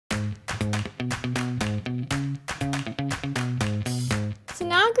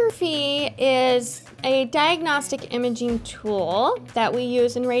Sonography is a diagnostic imaging tool that we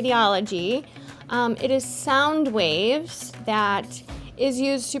use in radiology. It is sound waves that is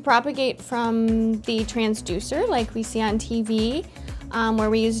used to propagate from the transducer like we see on TV, where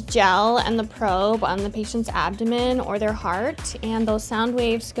we use gel and the probe on the patient's abdomen or their heart, and those sound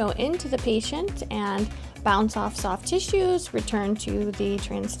waves go into the patient and bounce off soft tissues, return to the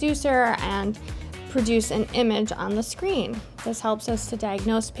transducer, and produce an image on the screen. This helps us to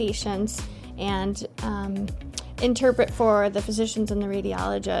diagnose patients and interpret for the physicians and the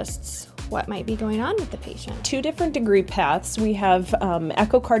radiologists what might be going on with the patient. Two different degree paths. We have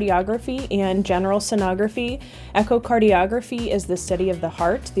echocardiography and general sonography. Echocardiography is the study of the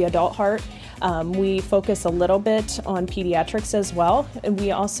heart, the adult heart. We focus a little bit on pediatrics as well. And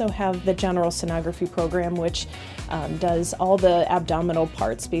we also have the general sonography program, which does all the abdominal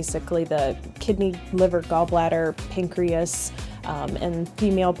parts, basically the kidney, liver, gallbladder, pancreas, and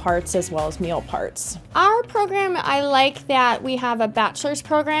female parts as well as male parts. Our program, I like that we have a bachelor's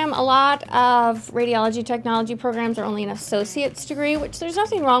program. A lot of radiology technology programs are only an associate's degree, which there's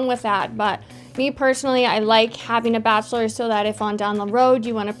nothing wrong with that, but me personally, I like having a bachelor's so that if on down the road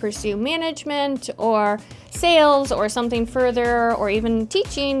you want to pursue management or sales or something further or even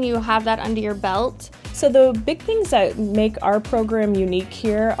teaching, you have that under your belt. So the big things that make our program unique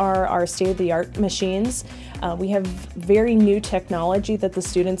here are our state-of-the-art machines. We have very new technology that the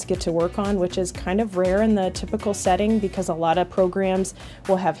students get to work on, which is kind of rare in the typical setting because a lot of programs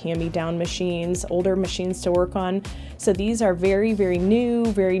will have hand-me-down machines, older machines to work on. So these are very, very new,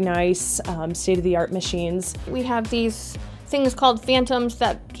 very nice state-of-the-art machines. We have these things called phantoms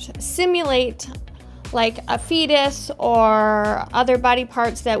that simulate like a fetus or other body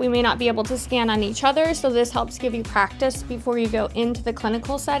parts that we may not be able to scan on each other. So this helps give you practice before you go into the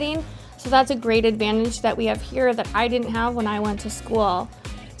clinical setting. So that's a great advantage that we have here that I didn't have when I went to school.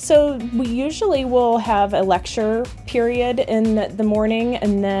 So we usually will have a lecture period in the morning,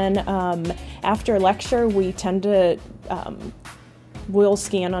 and then after lecture we tend to we'll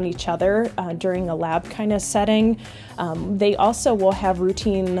scan on each other during a lab kind of setting. They also will have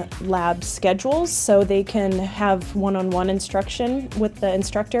routine lab schedules so they can have one-on-one instruction with the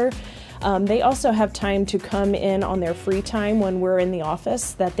instructor. They also have time to come in on their free time when we're in the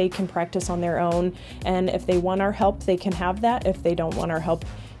office that they can practice on their own, and if they want our help they can have that. If they don't want our help,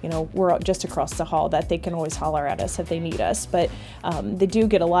 you know, we're just across the hall, that they can always holler at us if they need us. But they do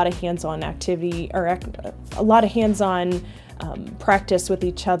get a lot of hands-on activity, or a lot of hands-on practice with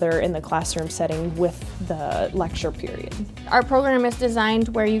each other in the classroom setting with the lecture period. Our program is designed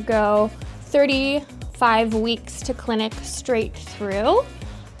where you go 35 weeks to clinic straight through,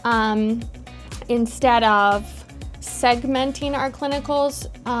 instead of segmenting our clinicals,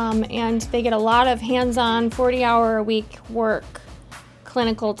 and they get a lot of hands-on 40-hour-a-week work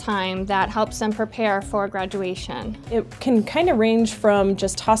clinical time that helps them prepare for graduation. It can kind of range from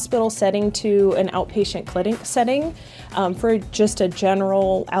just hospital setting to an outpatient clinic setting for just a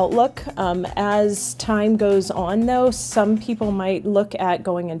general outlook. As time goes on though, some people might look at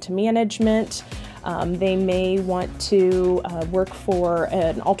going into management. They may want to work for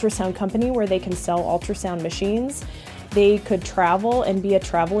an ultrasound company where they can sell ultrasound machines. They could travel and be a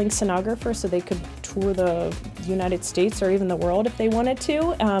traveling sonographer, so they could tour the United States or even the world if they wanted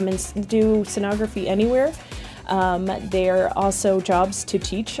to, and do sonography anywhere. There are also jobs to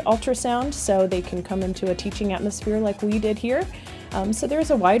teach ultrasound, so they can come into a teaching atmosphere like we did here. So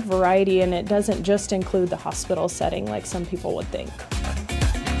there's a wide variety, and it doesn't just include the hospital setting like some people would think.